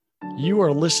You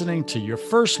are listening to Your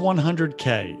First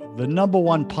 100K, the number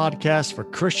one podcast for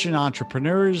Christian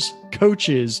entrepreneurs,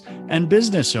 coaches, and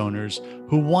business owners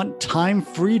who want time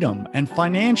freedom and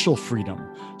financial freedom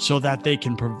so that they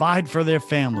can provide for their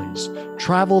families,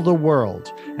 travel the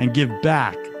world, and give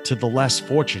back to the less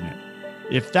fortunate.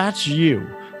 If that's you,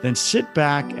 then sit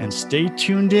back and stay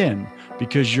tuned in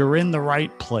because you're in the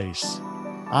right place.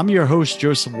 I'm your host,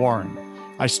 Joseph Warren.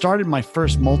 I started my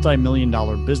first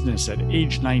multi-million-dollar business at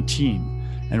age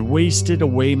 19 and wasted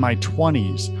away my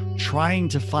 20s trying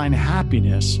to find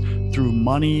happiness through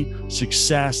money,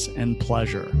 success, and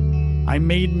pleasure. I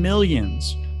made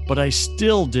millions, but I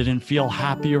still didn't feel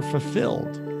happy or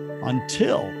fulfilled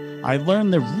until I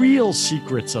learned the real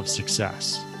secrets of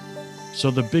success. So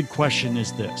the big question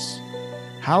is this: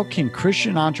 how can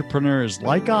Christian entrepreneurs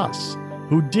like us,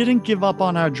 who didn't give up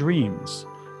on our dreams,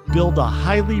 build a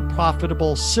highly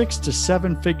profitable 6 to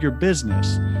 7 figure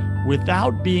business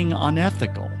without being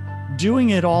unethical,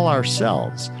 doing it all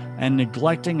ourselves, and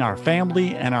neglecting our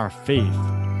family and our faith?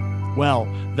 Well,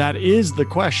 that is the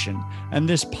question, and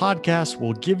this podcast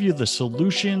will give you the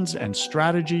solutions and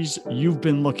strategies you've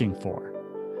been looking for.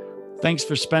 Thanks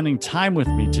for spending time with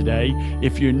me today.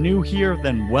 If you're new here,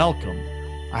 then welcome.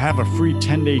 I have a free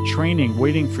 10-day training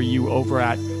waiting for you over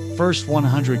at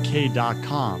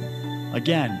first100k.com.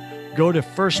 Again, go to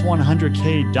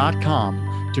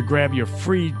first100k.com to grab your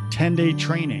free 10-day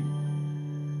training.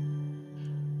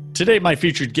 Today, my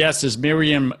featured guest is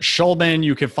Miriam Schulman.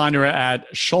 You can find her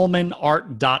at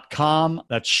schulmanart.com.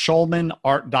 That's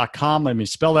schulmanart.com. Let me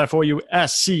spell that for you.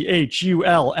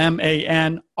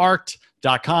 SCHULMAN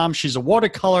art.com. She's a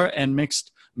watercolor and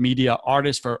mixed media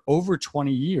artist for over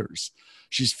 20 years.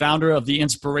 She's founder of The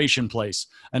Inspiration Place,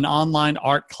 an online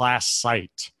art class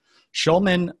site.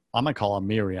 Schulman, I'm going to call her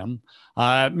Miriam.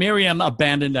 Miriam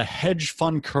abandoned a hedge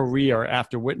fund career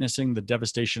after witnessing the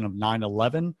devastation of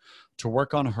 9/11 to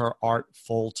work on her art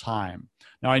full time.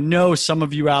 Now, I know some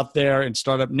of you out there in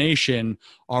Startup Nation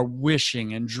are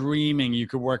wishing and dreaming you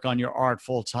could work on your art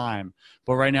full time,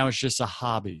 but right now it's just a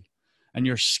hobby, and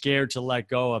you're scared to let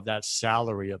go of that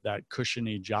salary, of that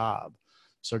cushiony job.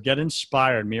 So get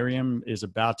inspired. Miriam is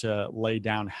about to lay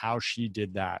down how she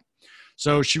did that.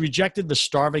 So she rejected the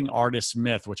starving artist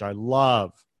myth, which I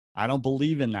love. I don't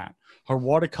believe in that. Her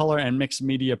watercolor and mixed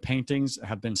media paintings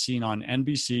have been seen on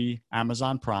NBC,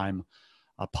 Amazon Prime,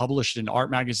 published in art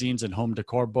magazines and home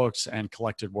decor books, and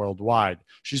collected worldwide.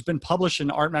 She's been published in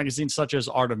art magazines such as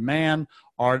Art of Man,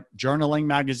 Art Journaling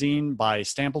Magazine by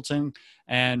Stapleton,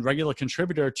 and regular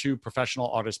contributor to Professional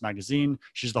Artist Magazine.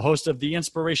 She's the host of The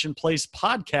Inspiration Place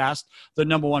podcast, the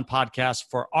number one podcast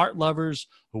for art lovers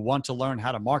who want to learn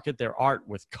how to market their art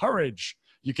with courage.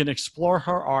 You can explore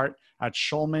her art at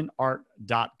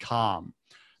schulmanart.com.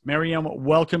 Miriam,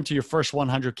 welcome to Your First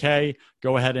 100K.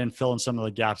 Go ahead and fill in some of the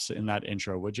gaps in that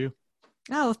intro, would you?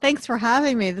 Oh, thanks for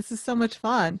having me. This is so much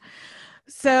fun.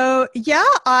 So yeah,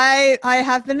 I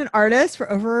have been an artist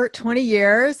for over 20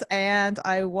 years, and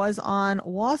I was on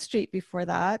Wall Street before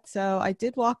that. So I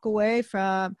did walk away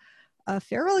from a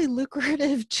fairly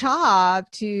lucrative job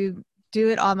to do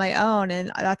it on my own.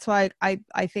 And that's why I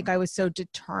think I was so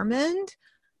determined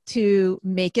to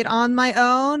make it on my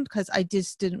own, because I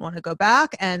just didn't want to go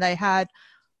back. And I had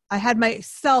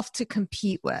myself to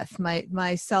compete with,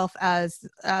 myself as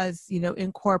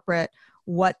in corporate,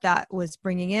 what that was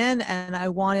bringing in. And I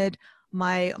wanted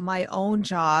my own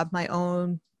job, my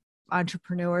own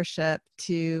entrepreneurship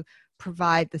to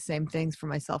provide the same things for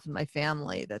myself and my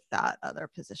family that other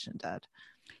position did.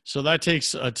 So that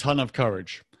takes a ton of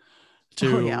courage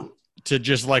to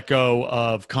just let go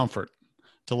of comfort,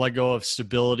 to let go of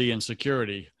stability and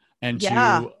security, and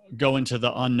to go into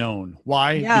the unknown.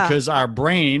 Why? Because our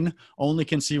brain only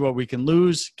can see what we can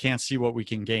lose, can't see what we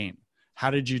can gain. How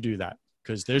did you do that?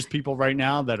 Because there's people right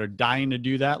now that are dying to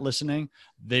do that listening.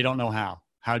 They don't know how.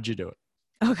 How'd you do it?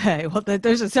 Okay. Well,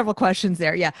 there's several questions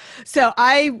there. Yeah. So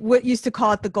I used to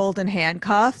call it the golden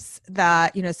handcuffs,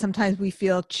 that, sometimes we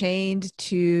feel chained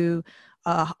to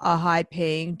a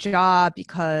high-paying job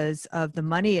because of the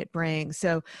money it brings.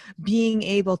 So being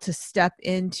able to step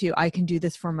into, I can do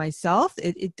this for myself,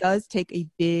 it does take a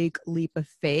big leap of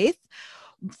faith.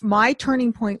 My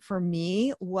turning point for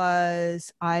me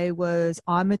was I was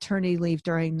on maternity leave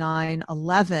during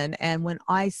 9/11. And when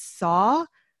I saw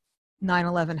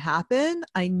 9/11 happen,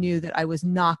 I knew that I was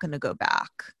not going to go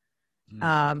back.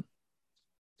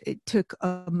 It took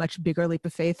a much bigger leap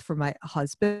of faith for my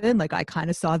husband. Like, I kind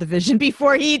of saw the vision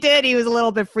before he did. He was a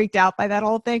little bit freaked out by that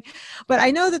whole thing. But I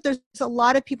know that there's a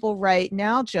lot of people right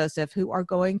now, Joseph, who are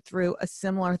going through a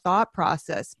similar thought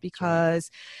process, because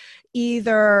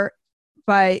either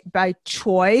by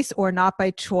choice or not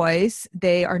by choice.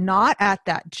 They are not at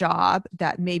that job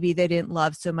that maybe they didn't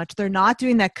love so much. They're not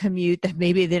doing that commute that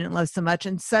maybe they didn't love so much.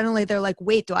 And suddenly they're like,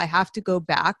 wait, do I have to go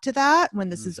back to that when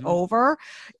this is over?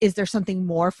 Is there something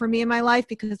more for me in my life?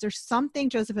 Because there's something,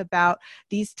 Joseph, about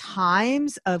these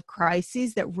times of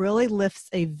crises that really lifts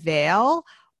a veil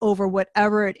over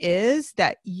whatever it is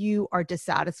that you are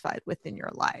dissatisfied with in your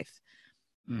life.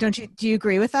 Do you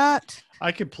agree with that?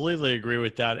 I completely agree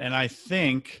with that. And I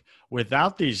think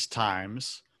without these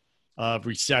times of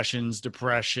recessions,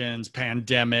 depressions,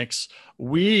 pandemics,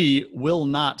 we will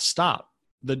not stop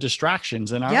the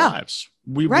distractions in our lives.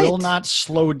 We will not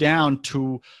slow down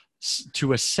to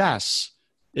assess,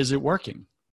 is it working?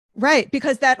 Right,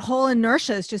 because that whole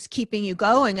inertia is just keeping you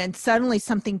going, and suddenly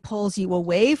something pulls you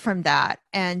away from that.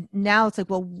 And now it's like,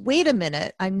 well, wait a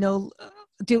minute.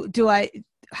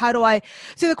 How do I?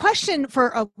 So the question for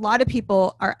a lot of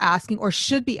people are asking, or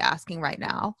should be asking right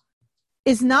now,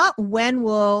 is not when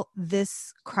will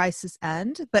this crisis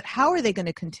end, but how are they going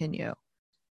to continue?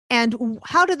 And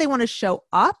how do they want to show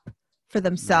up for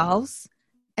themselves?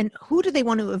 And who do they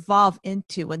want to evolve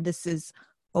into when this is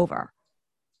over?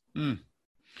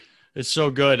 It's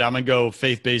so good. I'm going to go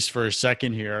faith-based for a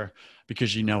second here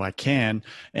because I can.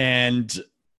 And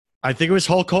I think it was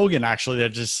Hulk Hogan, actually, that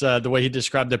just the way he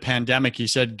described the pandemic, he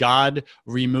said, God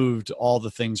removed all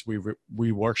the things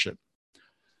we worship.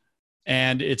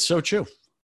 And it's so true.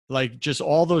 Like just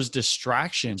all those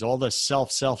distractions, all the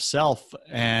self,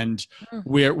 and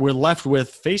we're left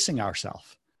with facing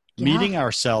ourselves, meeting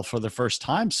ourselves for the first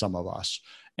time, some of us.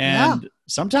 And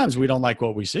sometimes we don't like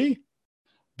what we see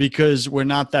because we're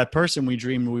not that person we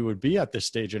dreamed we would be at this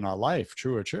stage in our life.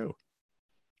 True or true?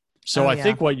 So I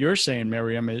think what you're saying,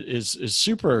 Miriam, is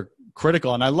super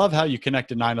critical. And I love how you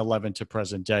connected 9/11 to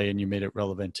present day and you made it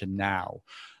relevant to now.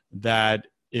 That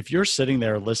if you're sitting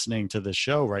there listening to the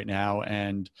show right now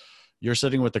and you're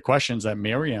sitting with the questions that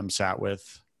Miriam sat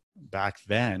with back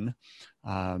then,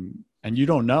 and you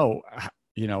don't know,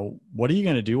 what are you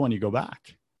going to do when you go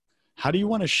back? How do you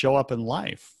want to show up in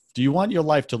life? Do you want your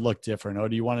life to look different, or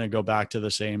do you want to go back to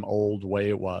the same old way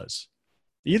it was?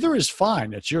 Either is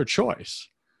fine. It's your choice.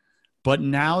 But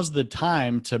now's the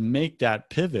time to make that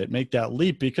pivot, make that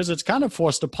leap, because it's kind of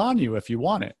forced upon you if you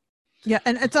want it. Yeah.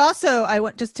 And it's also, I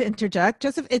want just to interject,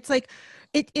 Joseph, it's like,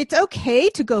 it's okay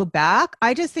to go back.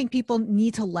 I just think people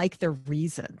need to like their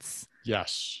reasons.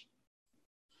 Yes.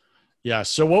 Yeah.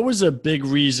 So what was a big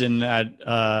reason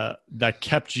that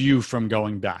kept you from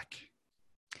going back?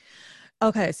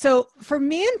 Okay. So for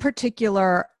me in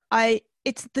particular, my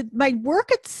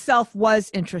work itself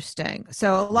was interesting.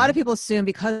 So a lot of people assume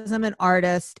because I'm an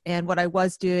artist and what I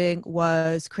was doing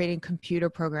was creating computer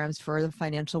programs for the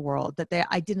financial world that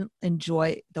I didn't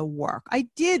enjoy the work. I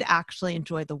did actually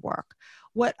enjoy the work.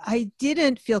 What I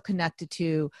didn't feel connected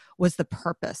to was the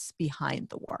purpose behind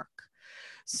the work.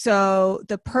 So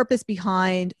the purpose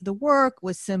behind the work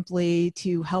was simply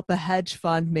to help a hedge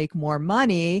fund make more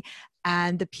money.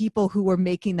 And the people who were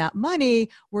making that money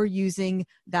were using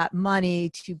that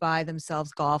money to buy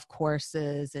themselves golf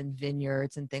courses and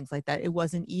vineyards and things like that. It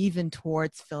wasn't even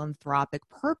towards philanthropic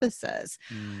purposes.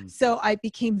 So I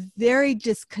became very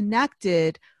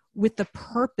disconnected with the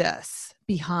purpose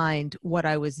behind what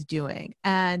I was doing.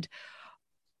 And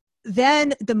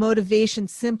then the motivation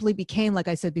simply became, like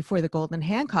I said before, the golden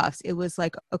handcuffs. It was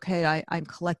like, okay, I'm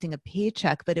collecting a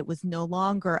paycheck, but it was no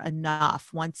longer enough.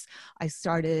 Once I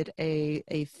started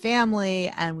a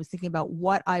family and was thinking about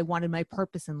what I wanted my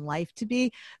purpose in life to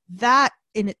be, that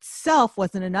in itself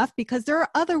wasn't enough because there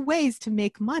are other ways to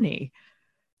make money.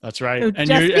 That's right. So and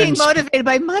just being motivated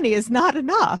by money is not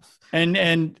enough.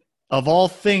 And of all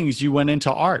things, you went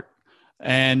into art,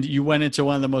 and you went into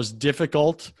one of the most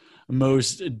difficult,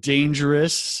 most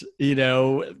dangerous,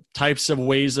 types of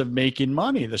ways of making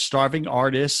money, the starving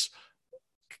artist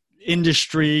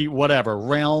industry, whatever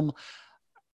realm.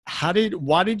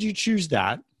 Why did you choose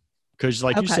that? Because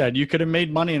like you said, you could have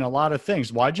made money in a lot of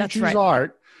things. Why'd you choose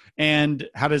art? And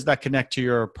how does that connect to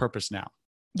your purpose now?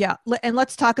 Yeah. And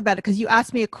let's talk about it, because you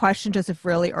asked me a question, Joseph,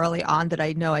 really early on that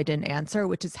I know I didn't answer,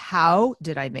 which is how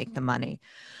did I make the money?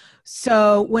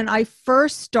 So when I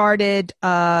first started,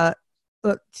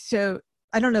 so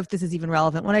I don't know if this is even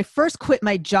relevant. When I first quit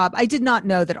my job, I did not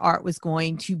know that art was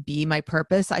going to be my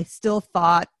purpose. I still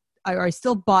thought, I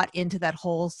still bought into that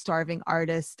whole starving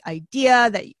artist idea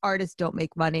that artists don't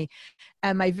make money.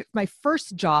 And my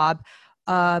first job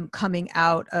coming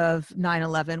out of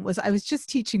 9/11 was I was just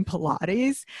teaching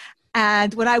Pilates.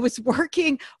 And when I was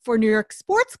working for New York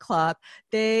Sports Club,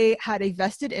 they had a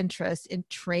vested interest in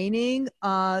training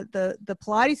the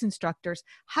Pilates instructors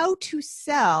how to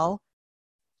sell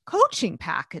coaching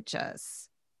packages.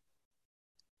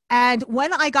 And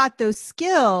when I got those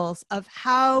skills of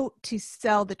how to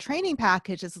sell the training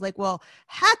packages, like, well,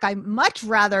 heck, I much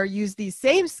rather use these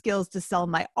same skills to sell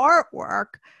my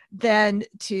artwork than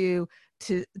to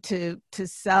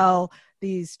sell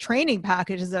these training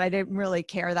packages that I didn't really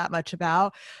care that much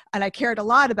about. And I cared a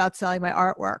lot about selling my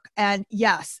artwork. And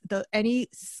yes,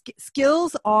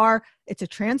 skills it's a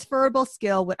transferable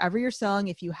skill, whatever you're selling.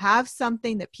 If you have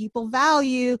something that people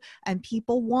value and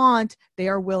people want, they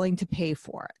are willing to pay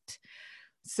for it.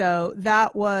 So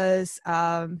that was,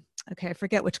 okay, I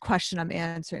forget which question I'm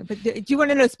answering, but do you want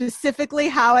to know specifically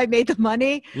how I made the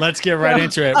money? Let's get right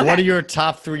into it. Okay. What are your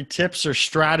top 3 tips or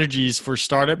strategies for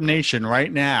Startup Nation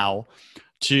right now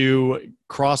to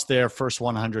cross their first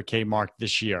 100K mark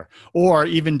this year, or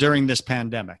even during this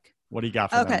pandemic? What do you got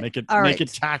for them? Make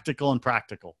it tactical and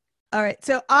practical. All right.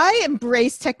 So I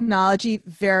embraced technology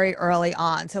very early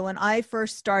on. So when I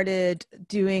first started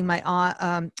doing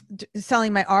my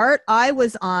selling my art, I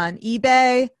was on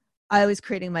eBay. I was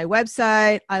creating my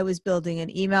website. I was building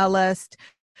an email list.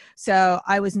 So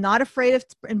I was not afraid of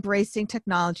embracing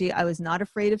technology. I was not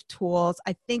afraid of tools.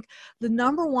 I think the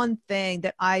number one thing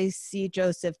that I see,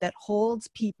 Joseph, that holds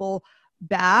people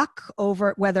back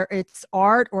over whether it's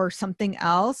art or something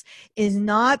else is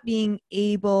not being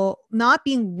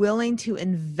willing to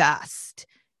invest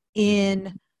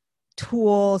in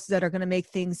tools that are going to make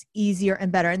things easier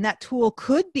and better. And that tool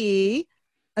could be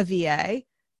a VA.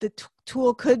 The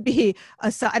tool could be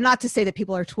not to say that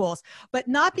people are tools, but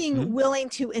not being willing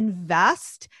to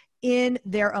invest in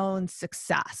their own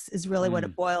success is really what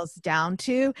it boils down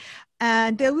to.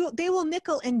 And they will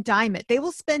nickel and dime it. They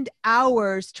will spend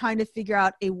hours trying to figure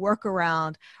out a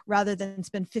workaround rather than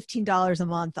spend $15 a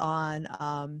month on,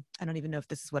 I don't even know if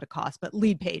this is what it costs, but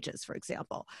lead pages, for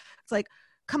example. It's like,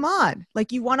 come on,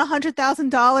 like, you want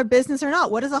 $100,000 business or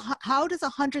not? How does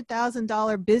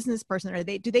 $100,000 business person,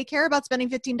 do they care about spending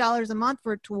 $15 a month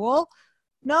for a tool?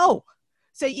 No.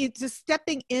 So you just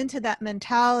stepping into that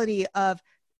mentality of,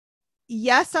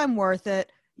 yes, I'm worth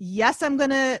it. Yes, I'm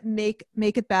going to make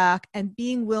it back, and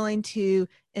being willing to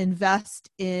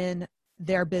invest in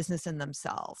their business and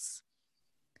themselves.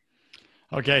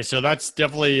 Okay, so that's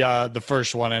definitely the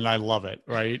first one, and I love it,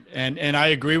 right? And I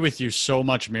agree with you so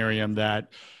much, Miriam,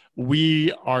 that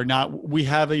we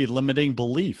have a limiting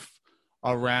belief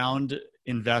around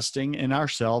investing in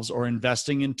ourselves or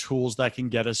investing in tools that can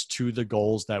get us to the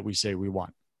goals that we say we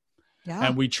want. Yeah.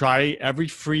 And we try every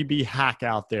freebie hack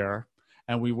out there,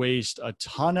 and we waste a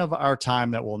ton of our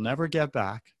time that we'll never get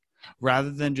back,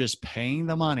 rather than just paying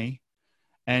the money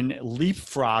and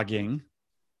leapfrogging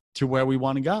to where we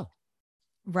want to go.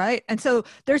 Right. And so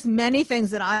there's many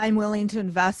things that I'm willing to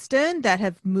invest in that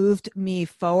have moved me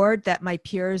forward that my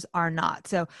peers are not.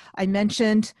 So I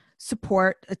mentioned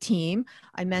support a team.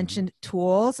 I mentioned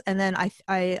tools. And then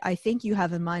I think you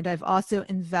have in mind, I've also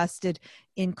invested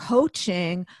in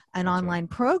coaching and online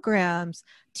programs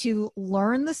to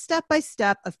learn the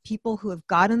step-by-step of people who have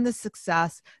gotten the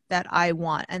success that I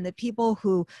want. And the people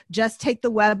who just take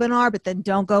the webinar, but then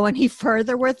don't go any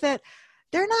further with it,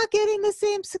 they're not getting the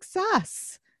same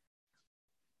success.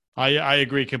 I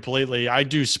agree completely. I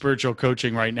do spiritual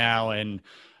coaching right now, and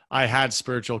I had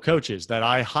spiritual coaches that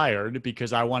I hired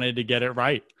because I wanted to get it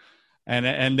right.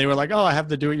 And they were like, oh, I have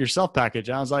the do-it-yourself package.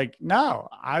 And I was like, no,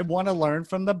 I want to learn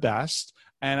from the best,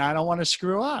 and I don't want to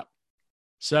screw up.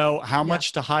 So how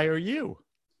much to hire you?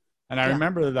 And I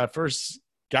remember that first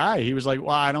guy, he was like, well,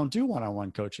 I don't do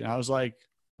one-on-one coaching. I was like,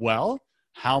 well,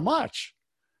 how much?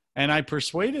 And I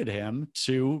persuaded him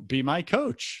to be my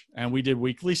coach. And we did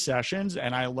weekly sessions,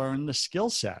 and I learned the skill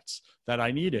sets that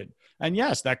I needed. And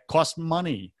yes, that cost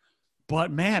money.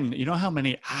 But man, you know how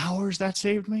many hours that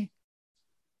saved me?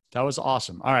 That was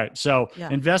awesome. All right. So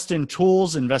invest in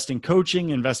tools, invest in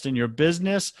coaching, invest in your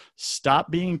business. Stop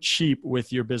being cheap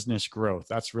with your business growth.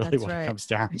 That's really what it comes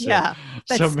down to. Yeah.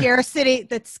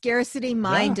 That scarcity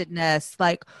mindedness.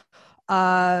 Like,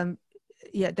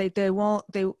 they won't,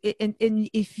 and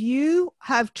if you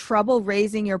have trouble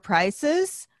raising your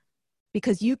prices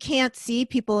because you can't see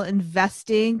people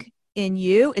investing in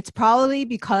you, it's probably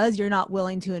because you're not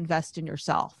willing to invest in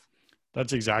yourself.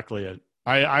 That's exactly it.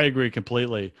 I agree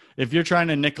completely. If you're trying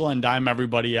to nickel and dime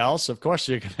everybody else, of course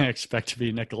you're going to expect to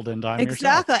be nickel and dime yourself.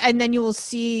 Exactly. And then you will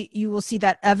see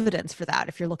that evidence for that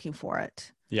if you're looking for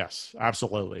it. Yes,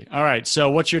 absolutely. All right. So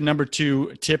what's your number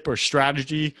 2 tip or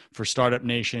strategy for Startup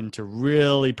Nation to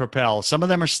really propel? Some of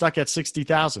them are stuck at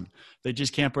 60,000. They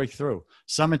just can't break through.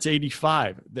 Some it's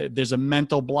 85. There's a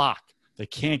mental block. They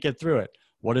can't get through it.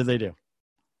 What do they do?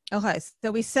 Okay,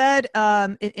 so we said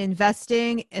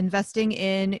investing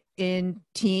in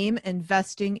team,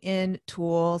 investing in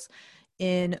tools,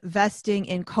 investing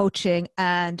in coaching,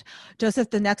 and Joseph,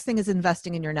 the next thing is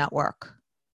investing in your network,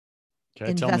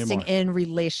 Okay, tell me investing more. in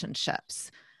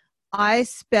relationships. I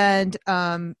spend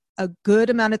a good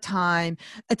amount of time.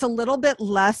 It's a little bit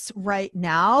less right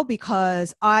now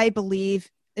because I believe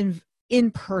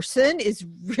in person is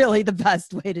really the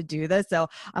best way to do this. So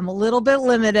I'm a little bit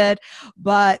limited,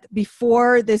 but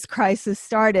before this crisis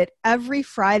started, every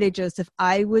Friday, Joseph,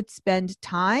 I would spend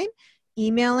time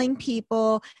emailing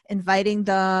people, inviting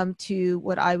them to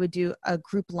what I would do a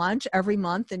group lunch every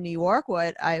month in New York,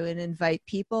 what I would invite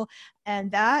people.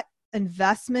 And that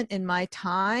investment in my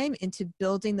time into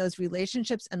building those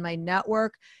relationships and my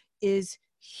network is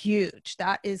huge.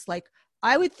 That is like,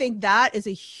 I would think that is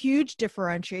a huge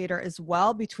differentiator as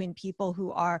well between people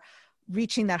who are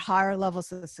reaching that higher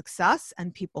levels of success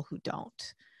and people who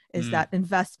don't, is Mm. that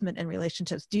investment in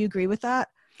relationships. Do you agree with that?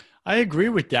 I agree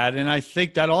with that. And I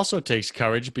think that also takes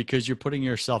courage because you're putting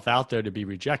yourself out there to be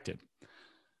rejected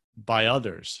by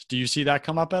others. Do you see that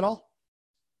come up at all?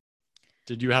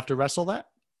 Did you have to wrestle that?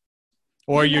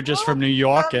 Or You you're just from New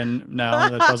York and no,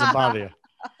 that doesn't bother you?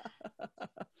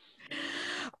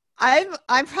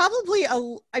 I'm probably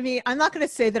I mean, I'm not going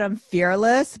to say that I'm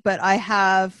fearless, but I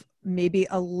have maybe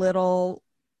a little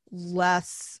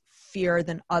less fear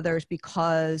than others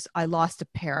because I lost a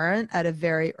parent at a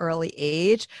very early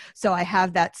age. So I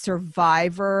have that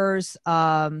survivor's,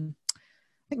 I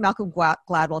think Malcolm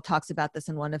Gladwell talks about this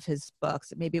in one of his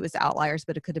books. Maybe it was Outliers,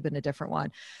 but it could have been a different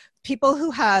one. People who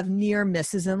have near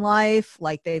misses in life,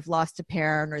 like they've lost a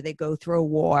parent or they go through a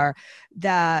war,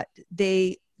 that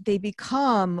they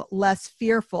become less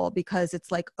fearful because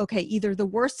it's like, okay, either the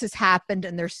worst has happened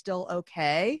and they're still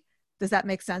okay. Does that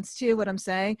make sense to you, what I'm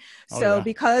saying? Oh, So yeah.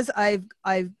 because I've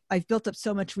built up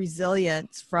so much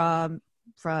resilience from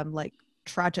like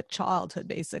tragic childhood,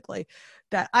 basically,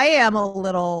 that I am a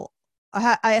little,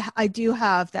 I do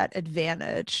have that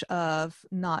advantage of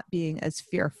not being as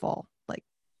fearful. Like,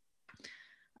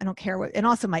 I don't care what, and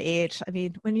also my age. I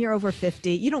mean, when you're over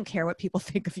 50, you don't care what people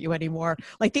think of you anymore.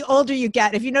 Like the older you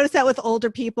get, if you notice that with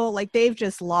older people, like they've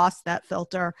just lost that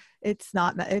filter. It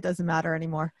doesn't matter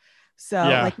anymore. So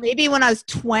Yeah. like maybe when I was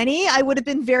 20, I would have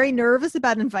been very nervous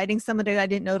about inviting somebody I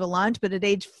didn't know to lunch, but at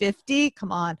age 50,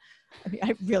 come on. I mean,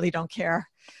 I really don't care.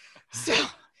 So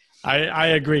I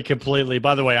agree completely.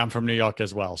 By the way, I'm from New York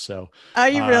as well. So, are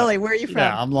you really? Where are you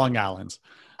yeah, from? I'm Long Island.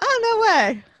 Oh,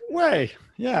 no way. Way.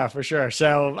 Yeah, for sure.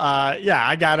 So, yeah,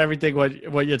 I got everything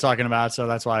what you're talking about. So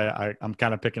that's why I'm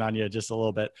kind of picking on you just a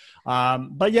little bit.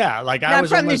 But yeah, like No, I I'm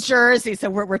was from New almost, Jersey, so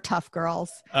we're tough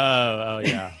girls. oh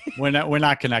yeah, we're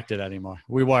not connected anymore.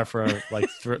 We were for like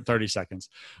 30 seconds,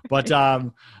 but yeah,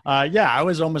 I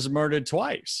was almost murdered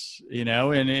twice,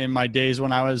 in my days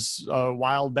when I was a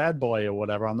wild bad boy or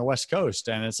whatever on the West Coast.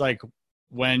 And it's like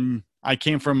when I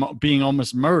came from being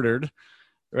almost murdered,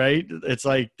 right? It's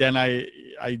like then I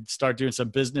start doing some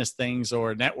business things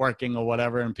or networking or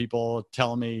whatever, and people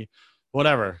tell me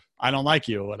whatever, I don't like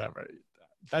you or whatever.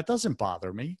 That doesn't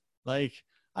bother me. Like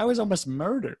I was almost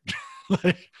murdered.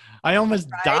 Like I almost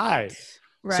Right. died.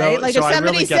 Right. So Like so if I really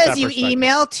somebody get says that you perspective.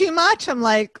 email too much, I'm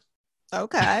like,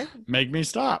 okay, Make me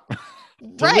stop.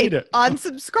 right. Delete it.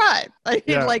 Unsubscribe. I mean,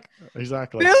 Yeah, like,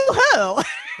 exactly. boo-hoo.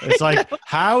 It's like,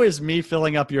 how is me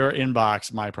filling up your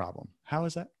inbox my problem? How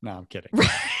is that? No, I'm kidding. Right.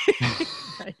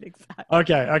 Right, exactly.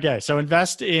 Okay. So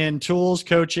invest in tools,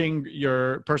 coaching,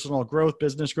 your personal growth,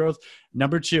 business growth.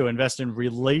 Number 2, invest in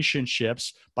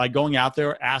relationships by going out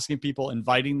there, asking people,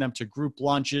 inviting them to group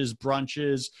lunches,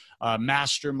 brunches,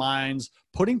 masterminds,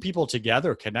 putting people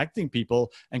together, connecting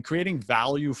people, and creating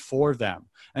value for them.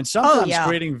 And Oh, sometimes yeah.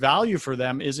 creating value for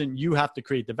them isn't you have to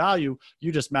create the value.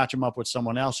 You just match them up with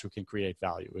someone else who can create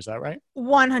value. Is that right?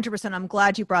 100%. I'm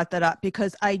glad you brought that up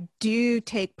because I do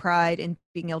take pride in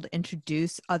being able to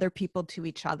introduce other people to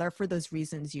each other for those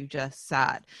reasons you just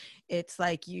said. It's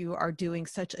like you are doing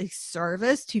such a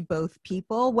service to both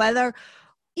people, whether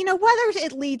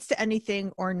it leads to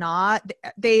anything or not,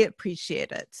 they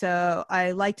appreciate it. So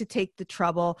I like to take the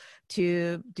trouble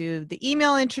to do the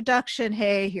email introduction.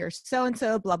 Hey, here's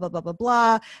so-and-so, blah, blah, blah, blah,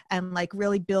 blah. And like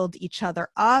really build each other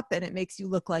up. And it makes you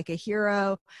look like a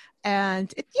hero.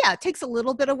 And it takes a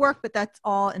little bit of work, but that's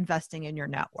all investing in your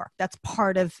network. That's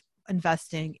part of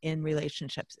investing in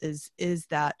relationships is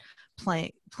that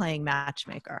playing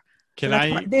matchmaker. So Can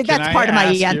I that's part of my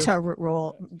ask you? Yenta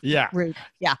rule. Yeah. Route.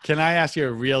 Yeah. Can I ask you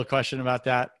a real question about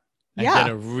that and get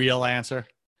Yeah. a real answer?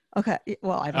 Okay.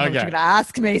 Well, I don't know what you're Okay. going to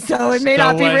ask me, so it may So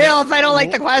not be real if I don't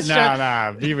like the question.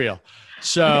 No, be real.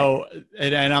 So,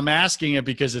 and I'm asking it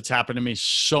because it's happened to me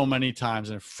so many times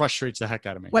and it frustrates the heck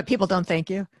out of me. What, people don't thank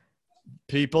you?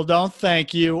 People don't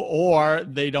thank you, or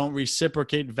they don't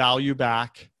reciprocate value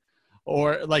back,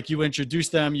 or like you introduce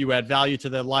them, you add value to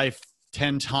their life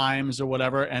 10 times or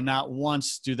whatever, and not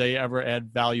once do they ever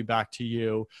add value back to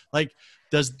you. Like,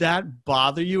 does that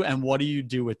bother you? And what do you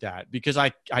do with that? Because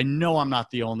I know I'm not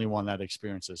the only one that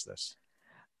experiences this.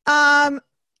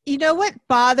 You know what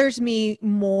bothers me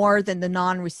more than the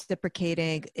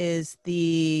non-reciprocating is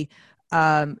the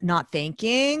not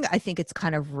thanking. I think it's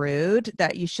kind of rude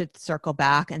that you should circle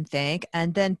back and thank.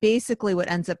 And then basically what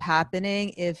ends up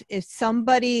happening, if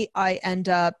somebody I end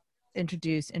up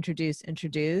introduce,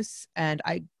 and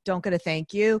I don't get a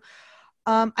thank you,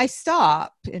 I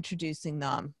stop introducing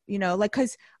them, like,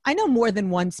 cause I know more than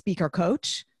one speaker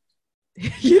coach.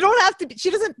 You don't have to be,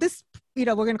 she doesn't, this, we're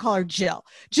going to call her Jill.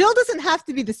 Jill doesn't have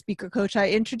to be the speaker coach I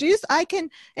introduce. I can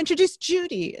introduce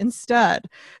Judy instead.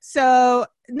 So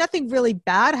nothing really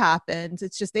bad happens.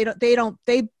 It's just, they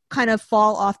kind of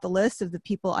fall off the list of the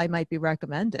people I might be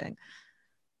recommending.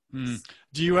 Do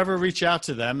you ever reach out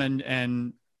to them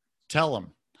and tell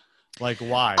them like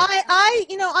why?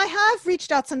 I have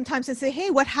reached out sometimes and say, hey,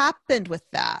 what happened with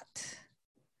that?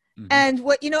 And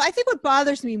what, I think what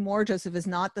bothers me more, Joseph, is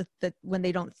not that when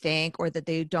they don't thank or that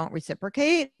they don't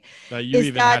reciprocate,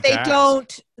 is that they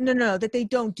don't, that they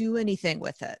don't do anything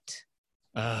with it.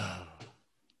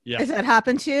 Yeah. Has that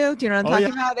happened to you? Do you know what I'm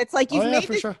talking about? It's like you've made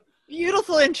this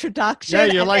beautiful introduction. Yeah,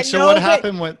 you're like, so what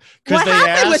happened with, because they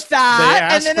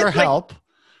asked for help.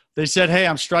 They said, hey,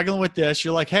 I'm struggling with this.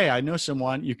 You're like, hey, I know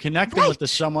someone. You connect them with the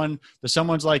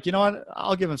someone's like, you know what?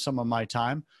 I'll give them some of my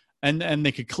time. And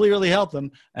they could clearly help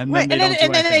them. And then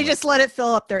they just let it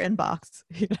fill up their inbox.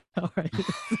 Right?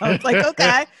 So it's like,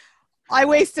 okay, I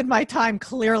wasted my time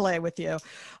clearly with you.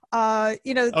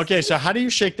 Okay, so how do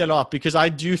you shake that off? Because I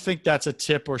do think that's a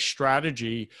tip or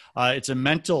strategy. It's a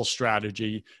mental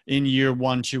strategy in year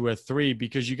 1, 2, or 3,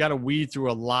 because you got to weed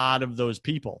through a lot of those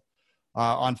people,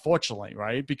 unfortunately,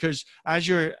 right? Because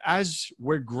as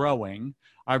we're growing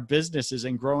our businesses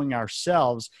and growing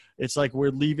ourselves, it's like we're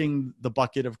leaving the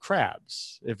bucket of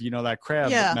crabs, if you know that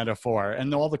crab metaphor,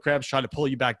 and all the crabs try to pull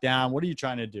you back down. What are you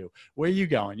trying to do? Where are you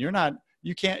going?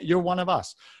 You're one of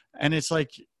us. And it's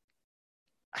like,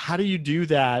 how do you do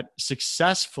that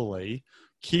successfully?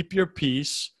 Keep your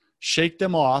peace, shake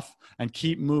them off, and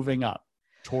keep moving up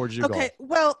towards your goal. Okay,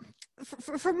 well,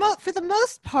 for the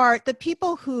most part, the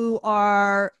people who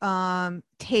are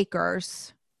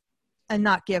takers and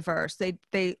not givers,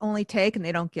 they only take and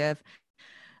they don't give.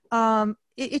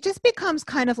 It just becomes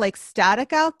kind of like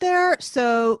static out there.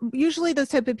 So usually those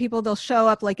type of people, they'll show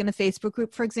up like in a Facebook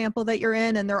group, for example, that you're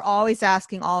in, and they're always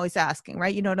asking,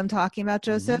 right? You know what I'm talking about,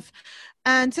 Joseph?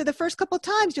 And so the first couple of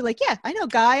times you're like, yeah, I know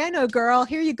guy, I know girl,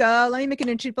 here you go. Let me make an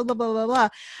intro, blah, blah, blah, blah, blah.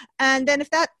 And then if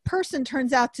that person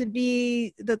turns out to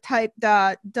be the type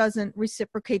that doesn't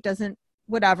reciprocate, doesn't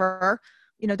whatever,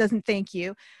 doesn't thank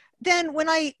you, then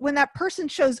when that person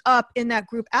shows up in that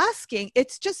group asking,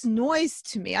 it's just noise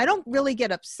to me. I don't really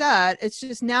get upset. It's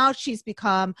just now she's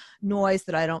become noise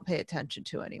that I don't pay attention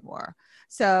to anymore.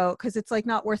 So, because it's like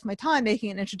not worth my time making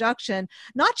an introduction,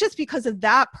 not just because of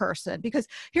that person. Because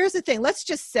here's the thing, let's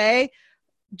just say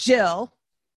Jill,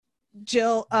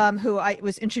 who I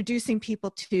was introducing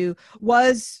people to,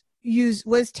 was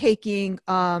taking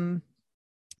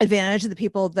advantage of the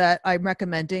people that I'm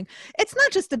recommending. It's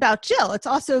not just about Jill. It's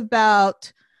also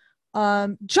about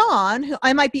John, who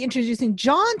I might be introducing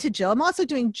John to Jill. I'm also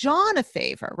doing John a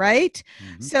favor, right?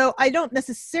 So I don't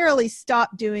necessarily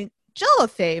stop doing Jill a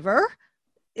favor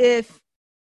if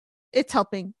it's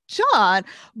helping John.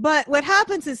 But what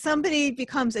happens is somebody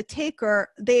becomes a taker.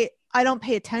 I don't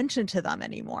pay attention to them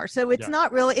anymore. So it's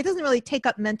not really, it doesn't really take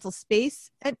up mental space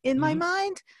in my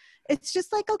mind. It's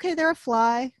just like, okay, they're a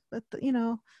fly, but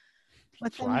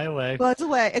let fly away. Buzz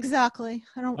away. Exactly.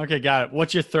 Okay, got it.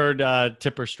 What's your third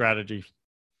tipper strategy?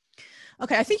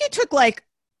 Okay, I think you took like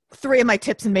 3 of my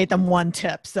tips and made them 1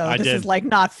 tip. So this is like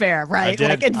not fair, right?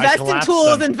 Like invest in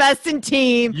tools, invest in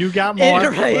team. You got more.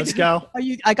 Right? Let's go.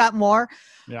 I got more.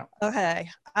 Yeah. Okay.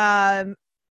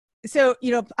 So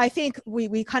I think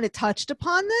we kind of touched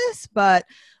upon this, but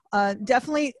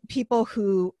definitely people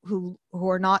who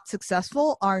are not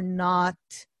successful are not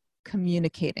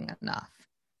communicating enough.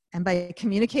 And by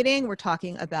communicating, we're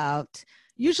talking about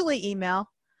usually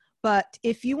email. But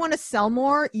if you want to sell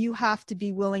more, you have to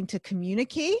be willing to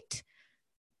communicate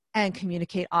and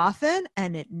communicate often.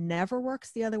 And it never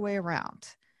works the other way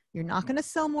around. You're not going to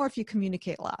sell more if you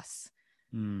communicate less.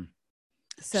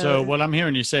 So what I'm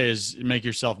hearing you say is make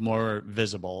yourself more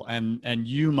visible, and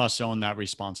you must own that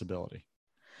responsibility.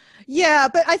 Yeah,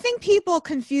 but I think people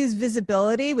confuse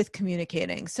visibility with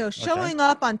communicating. So showing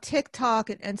up on TikTok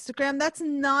and Instagram, that's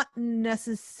not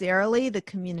necessarily the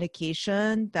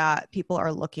communication that people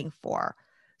are looking for.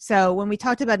 So when we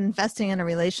talked about investing in a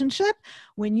relationship,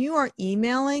 when you are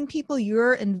emailing people,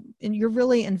 you're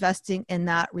really investing in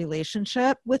that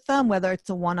relationship with them, whether it's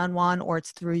a one-on-one or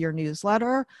it's through your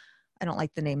newsletter. I don't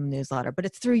like the name newsletter, but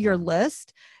it's through your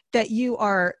list that you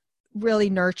are really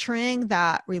nurturing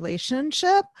that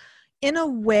relationship in a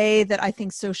way that I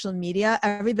think social media,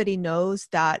 everybody knows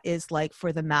that is like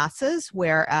for the masses,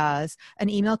 whereas an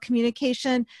email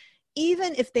communication,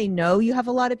 even if they know you have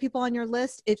a lot of people on your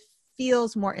list, it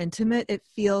feels more intimate. It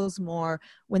feels more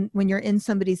when you're in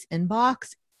somebody's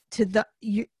inbox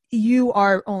you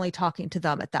are only talking to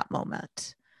them at that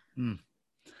moment.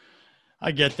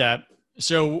 I get that.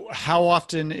 So how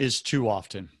often is too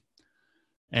often?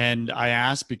 And I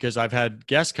ask because I've had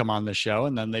guests come on the show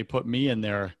and then they put me in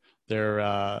their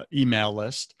email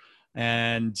list.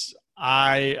 And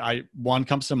I one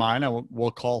comes to mind.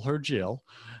 We'll call her Jill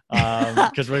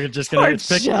because we're just going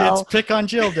to it's pick on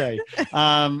Jill day.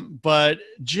 But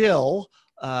Jill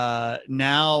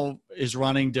now is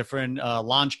running different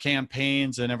launch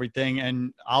campaigns and everything.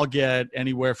 And I'll get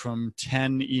anywhere from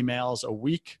 10 emails a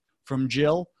week from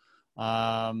Jill.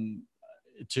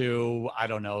 To, I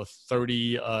don't know,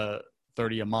 30 a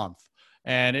month.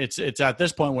 And it's at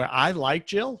this point where I like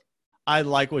Jill. I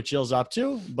like what Jill's up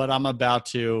to, but I'm about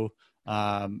to,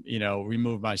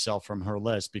 remove myself from her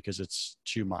list because it's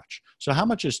too much. So how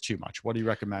much is too much? What do you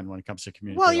recommend when it comes to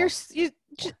communicating? Well,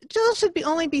 Jill should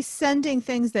only be sending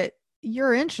things that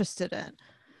you're interested in.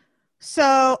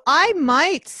 So I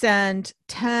might send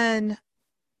 10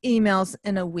 emails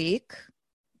in a week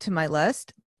to my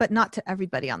list, but not to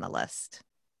everybody on the list.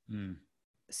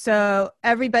 So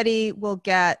everybody will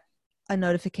get a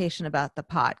notification about the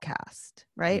podcast,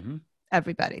 right? Mm-hmm.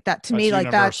 Everybody. That to me, like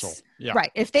universal. That's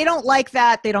right. If they don't like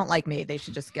that, they don't like me. They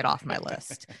should just get off my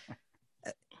list.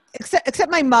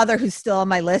 Except my mother, who's still on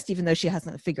my list, even though she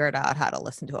hasn't figured out how to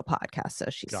listen to a podcast. So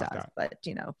she says, but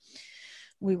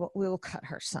we will cut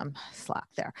her some slack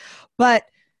there. But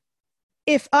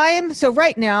so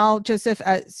right now, Joseph,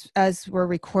 as we're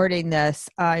recording this,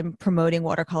 I'm promoting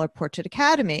Watercolor Portrait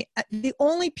Academy. The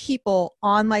only people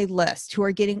on my list who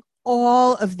are getting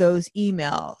all of those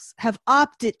emails have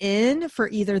opted in for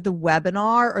either the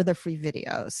webinar or the free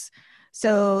videos.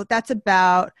 So that's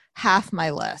about half my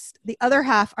list. The other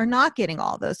half are not getting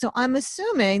all those. So I'm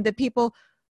assuming that people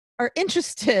are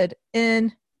interested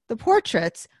in the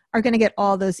portraits are going to get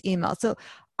all those emails. So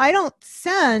I don't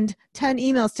send 10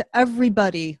 emails to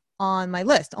everybody on my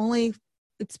list. Only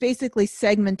it's basically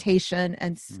segmentation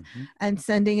and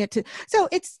sending it to. So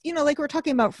it's, like we were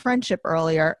talking about friendship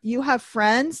earlier. You have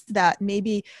friends that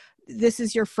maybe this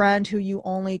is your friend who you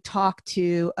only talk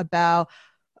to about,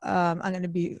 I'm going to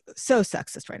be so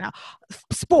sexist right now,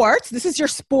 sports. This is your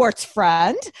sports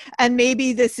friend. And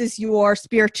maybe this is your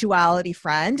spirituality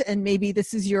friend. And maybe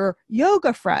this is your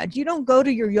yoga friend. You don't go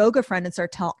to your yoga friend and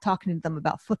start talking to them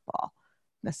about football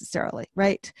necessarily,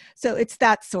 right? So it's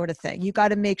that sort of thing. You got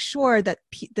to make sure that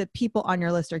the people on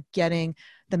your list are getting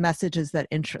the messages that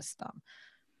interest them.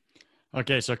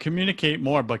 Okay, so communicate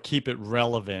more, but keep it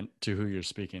relevant to who you're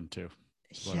speaking to.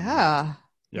 Yeah.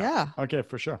 Okay,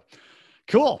 for sure.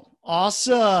 Cool.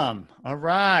 Awesome. All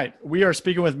right. We are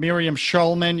speaking with Miriam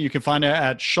Schulman. You can find her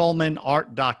at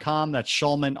schulmanart.com. That's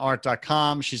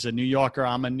schulmanart.com. She's a New Yorker.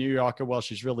 I'm a New Yorker. Well,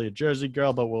 she's really a Jersey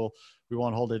girl, but we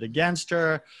won't hold it against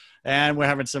her. And we're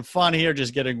having some fun here,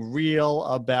 just getting real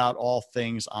about all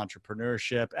things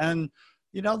entrepreneurship and,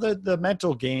 the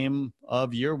mental game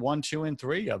of year 1, 2, and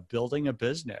 3 of building a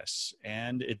business.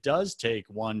 And it does take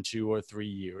 1, 2, or 3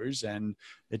 years, and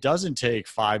it doesn't take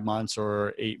 5 months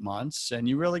or 8 months. And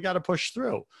you really got to push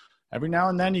through. Every now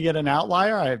and then you get an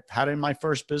outlier. I had in my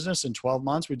first business in 12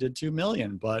 months, we did 2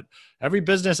 million, but every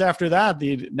business after that,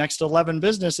 the next 11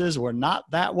 businesses were not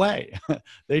that way.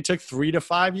 They took 3 to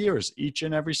 5 years, each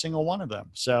and every single one of them.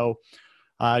 So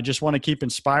I just want to keep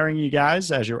inspiring you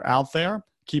guys as you're out there.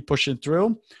 Keep pushing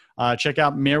through. Check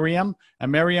out Miriam.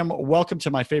 And Miriam, welcome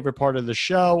to my favorite part of the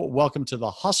show. Welcome to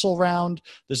the hustle round.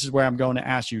 This is where I'm going to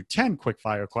ask you 10 quick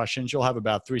fire questions. You'll have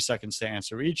about 3 seconds to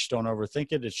answer each. Don't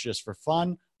overthink it. It's just for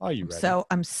fun. Are you ready?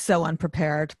 I'm so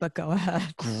unprepared, but go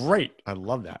ahead. Great. I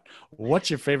love that.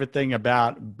 What's your favorite thing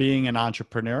about being an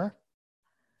entrepreneur?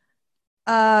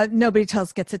 Nobody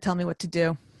gets to tell me what to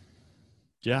do.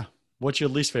 Yeah. What's your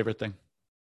least favorite thing?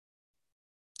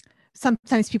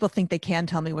 Sometimes people think they can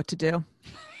tell me what to do.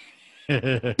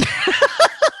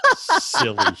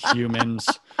 Silly humans.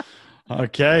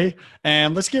 Okay.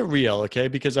 And let's get real, okay?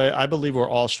 Because I believe we're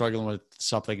all struggling with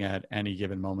something at any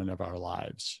given moment of our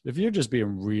lives. If you're just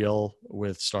being real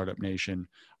with Startup Nation,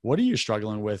 what are you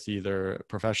struggling with either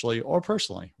professionally or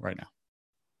personally right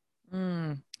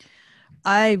now?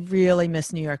 I really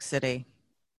miss New York City.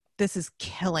 This is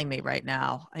killing me right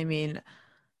now. I mean,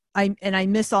 I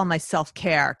miss all my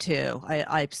self-care too.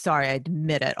 I'm sorry, I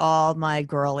admit it. All my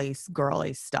girly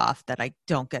stuff that I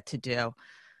don't get to do.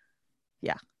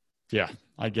 Yeah. Yeah,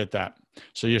 I get that.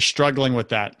 So you're struggling with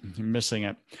that, you're missing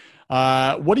it.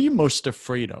 What are you most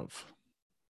afraid of?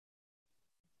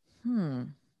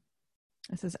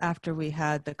 This is after we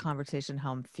had the conversation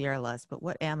how I'm fearless, but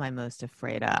what am I most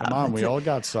afraid of? Come on, we all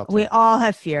got We something. all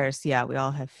have fears. Yeah, we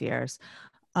all have fears.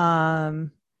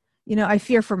 Um, I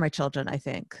fear for my children, I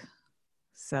think.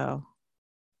 So,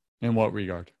 In what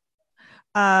regard?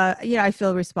 I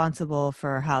feel responsible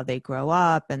for how they grow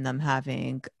up and them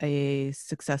having a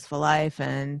successful life,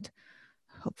 and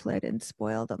hopefully I didn't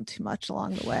spoil them too much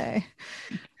along the way.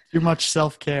 Too much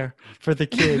self-care for the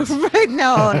kids. Right?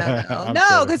 No,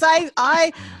 Kidding. because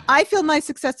I feel my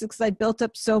success because I built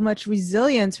up so much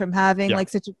resilience from having Yeah. like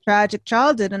such a tragic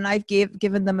childhood, and I've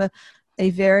given them a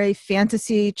very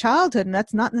fantasy childhood, and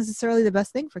that's not necessarily the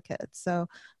best thing for kids. So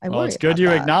I Well, worry it's good about you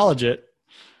that. acknowledge it.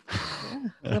 Yeah,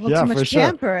 a little Yeah, too for much sure.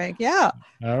 pampering. Yeah.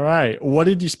 All right. What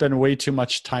did you spend way too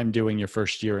much time doing your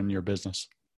first year in your business?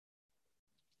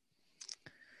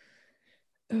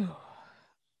 Ooh.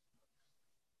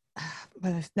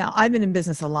 But now I've been in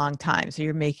business a long time, so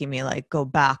you're making me like go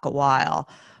back a while.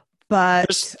 But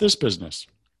This business.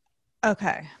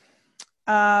 okay.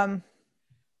 Um,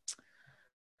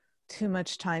 too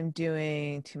much time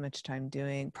doing.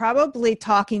 Probably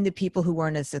talking to people who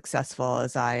weren't as successful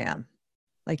as I am.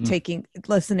 Like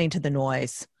listening to the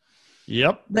noise.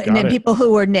 Yep. And Got then it. people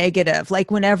who were negative, like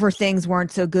whenever things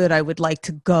weren't so good, I would like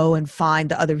to go and find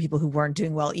the other people who weren't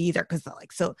doing well either. Cause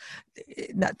like, so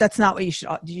that's not what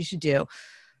you should do.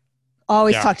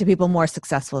 Always Yeah. talk to people more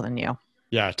successful than you.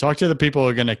 Yeah. Talk to the people who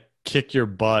are going to kick your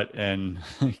butt and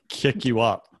kick you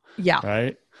up. Yeah.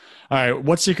 Right. All right.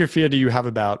 What secret fear do you have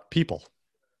about people?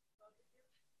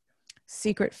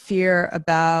 Secret fear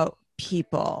about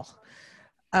people.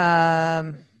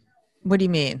 What do you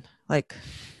mean? Like,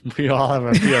 We all have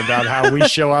a fear about how we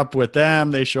show up with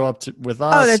them. They show up with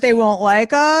us. oh, that they won't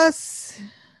like us?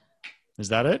 Is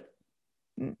that it?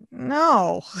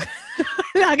 No.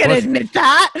 I'm not going to admit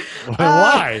that.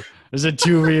 Why? Is it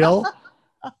too real?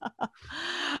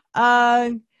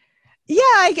 Yeah,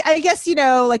 I guess,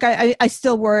 like I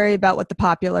still worry about what the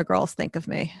popular girls think of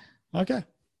me. Okay.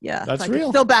 Yeah. That's like real. It's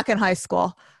still back in high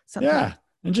school. Sometimes. Yeah.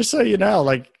 And just so you know,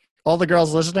 like all the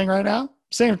girls listening right now,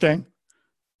 same thing.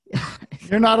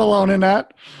 You're not alone in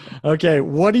that. Okay.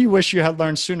 What do you wish you had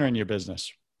learned sooner in your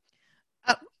business?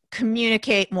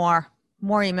 Communicate more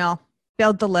email,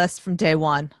 build the list from day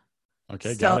one.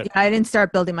 Okay. So Got it. I didn't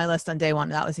start building my list on day one.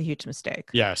 That was a huge mistake.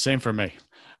 Yeah. Same for me.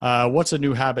 What's a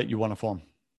new habit you want to form?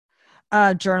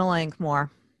 Journaling more.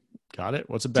 Got it.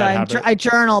 What's a bad habit? I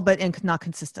journal, but not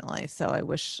consistently. So I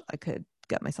wish I could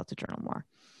get myself to journal more.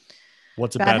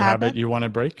 What's a bad habit you want to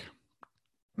break?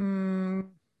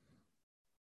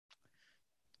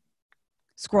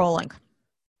 Scrolling.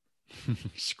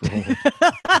 Scrolling.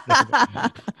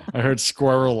 I heard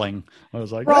squirreling. I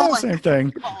was like, same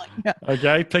thing. Yeah.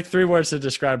 Okay. Pick 3 words to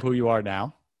describe who you are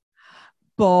now.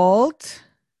 Bold.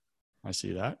 I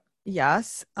see that.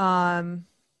 Yes.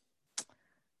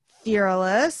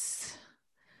 Fearless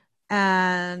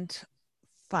and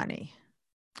funny.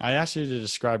 I asked you to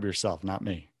describe yourself, not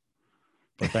me.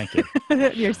 But thank you.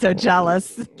 You're so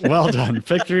jealous. Well done.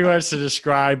 Pick 3 words to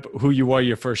describe who you were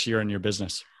your first year in your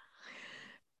business.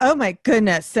 Oh my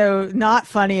goodness. So not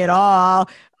funny at all.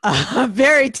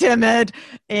 Very timid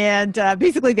and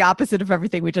basically the opposite of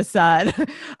everything we just said.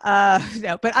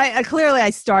 No, but I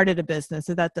clearly started a business,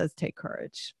 so that does take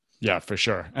courage. Yeah, for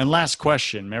sure. And last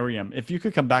question, Miriam, if you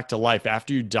could come back to life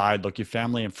after you died, look your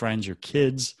family and friends, your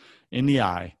kids in the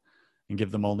eye and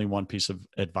give them only one piece of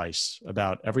advice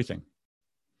about everything,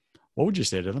 what would you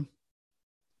say to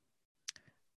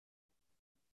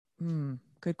them?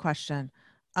 Good question.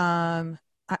 I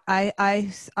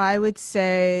would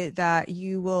say that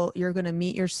you're going to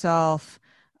meet yourself.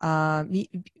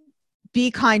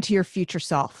 Be kind to your future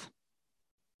self.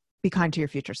 Be kind to your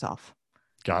future self.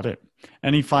 Got it.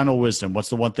 Any final wisdom? What's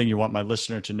the one thing you want my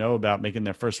listener to know about making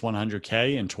their first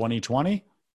 100K in 2020?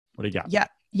 What do you got?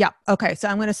 Yeah. Okay. So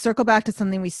I'm going to circle back to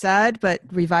something we said, but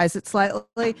revise it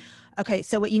slightly. Okay.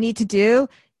 So what you need to do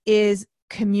is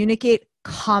communicate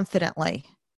confidently.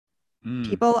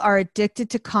 People are addicted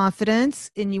to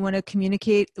confidence, and you want to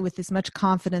communicate with as much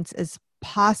confidence as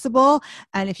possible.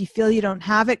 And if you feel you don't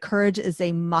have it, courage is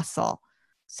a muscle.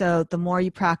 So the more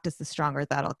you practice, the stronger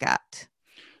that'll get.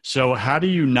 So how do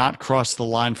you not cross the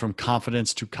line from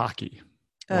confidence to cocky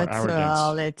or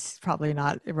arrogance? It's probably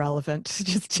not irrelevant.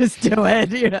 Just do it,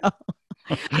 you know.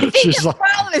 I think She's the like,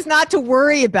 problem is not to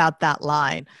worry about that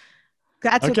line.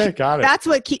 Got it. That's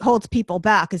what holds people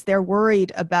back, is they're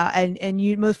worried about, and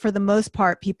for the most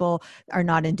part, people are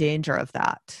not in danger of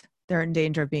that. They're in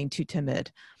danger of being too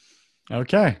timid.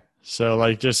 okay. So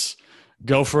like, just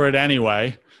go for it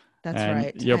anyway. That's and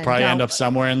right. You'll probably end up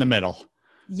somewhere in the middle.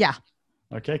 Yeah.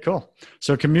 Okay, cool.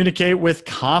 So communicate with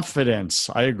confidence.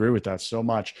 I agree with that so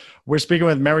much. We're speaking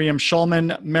with Miriam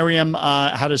Schulman. Miriam,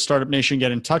 how does Startup Nation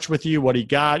get in touch with you? What do you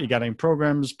got? You got any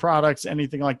programs, products,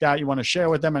 anything like that you want to share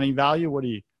with them? Any value? What do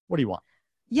you want?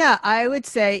 Yeah, I would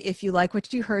say if you like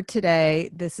what you heard today,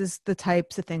 this is the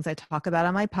types of things I talk about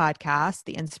on my podcast,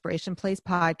 the Inspiration Place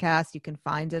podcast. You can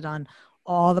find it on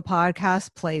all the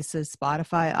podcast places,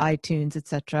 Spotify, iTunes,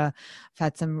 etc. I've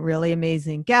had some really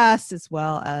amazing guests as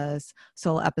well as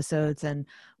solo episodes. And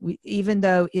even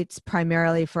though it's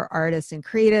primarily for artists and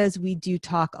creatives, we do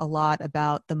talk a lot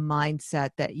about the mindset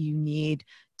that you need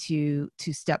to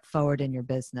step forward in your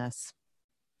business.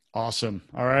 Awesome.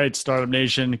 All right, Startup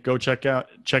Nation, go check it out,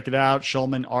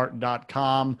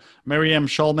 schulmanart.com. Miriam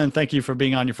Schulman, thank you for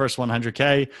being on your first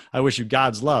 100K. I wish you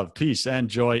God's love, peace, and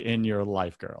joy in your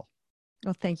life, girl.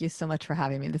 Well, thank you so much for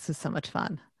having me. This was so much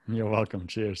fun. You're welcome.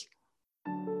 Cheers.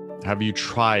 Have you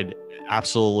tried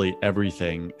absolutely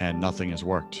everything and nothing has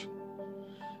worked?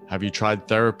 Have you tried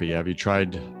therapy? Have you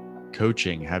tried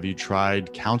coaching? Have you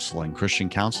tried counseling, Christian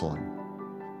counseling?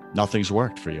 Nothing's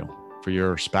worked for you, for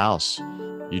your spouse.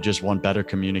 You just want better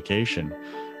communication.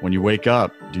 When you wake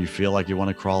up, do you feel like you want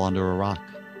to crawl under a rock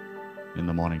in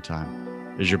the morning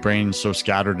time? Is your brain so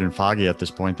scattered and foggy at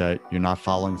this point that you're not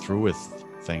following through with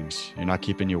things? You're not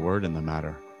keeping your word in the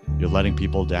matter. You're letting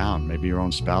people down, maybe your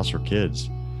own spouse or kids.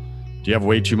 Do you have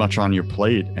way too much on your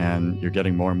plate and you're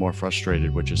getting more and more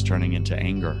frustrated, which is turning into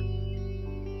anger?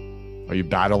 Are you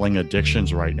battling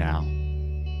addictions right now?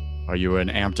 Are you an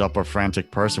amped up or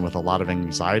frantic person with a lot of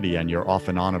anxiety and you're off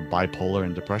and on of bipolar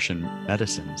and depression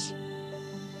medicines?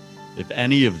 If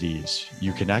any of these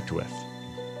you connect with,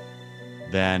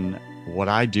 then what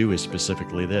I do is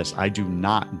specifically this. I do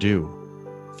not do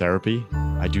therapy.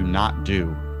 I do not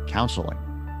do counseling.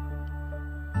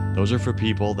 Those are for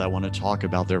people that want to talk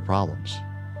about their problems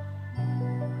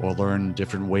or learn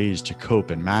different ways to cope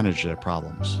and manage their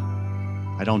problems.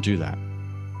 I don't do that.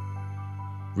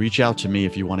 Reach out to me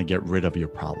if you want to get rid of your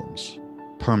problems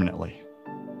permanently.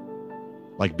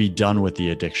 Like, be done with the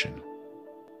addiction.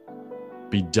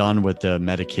 Be done with the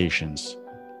medications.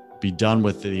 Be done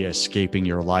with the escaping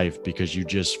your life because you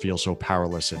just feel so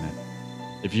powerless in it.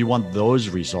 If you want those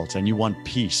results and you want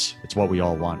peace, it's what we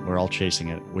all want. We're all chasing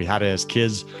it. We had it as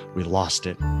kids. We lost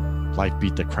it. Life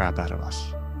beat the crap out of us.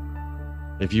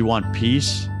 If you want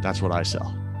peace, that's what I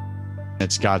sell.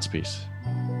 It's God's peace.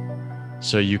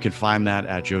 So you can find that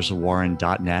at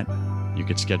josephwarren.net. You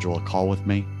can schedule a call with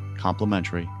me,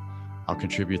 complimentary. I'll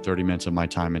contribute 30 minutes of my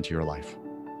time into your life.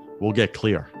 We'll get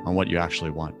clear on what you actually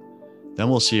want. Then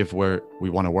we'll see if we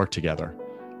want to work together.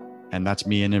 And that's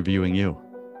me interviewing you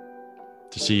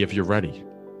to see if you're ready.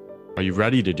 Are you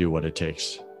ready to do what it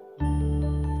takes?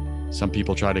 Some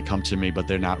people try to come to me, but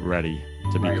they're not ready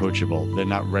to be coachable. They're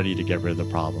not ready to get rid of the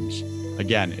problems.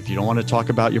 Again, if you don't want to talk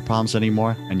about your problems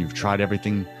anymore and you've tried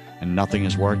everything and nothing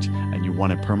has worked and you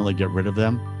want to permanently get rid of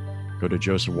them, go to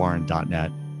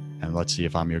josephwarren.net and let's see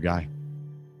if I'm your guy.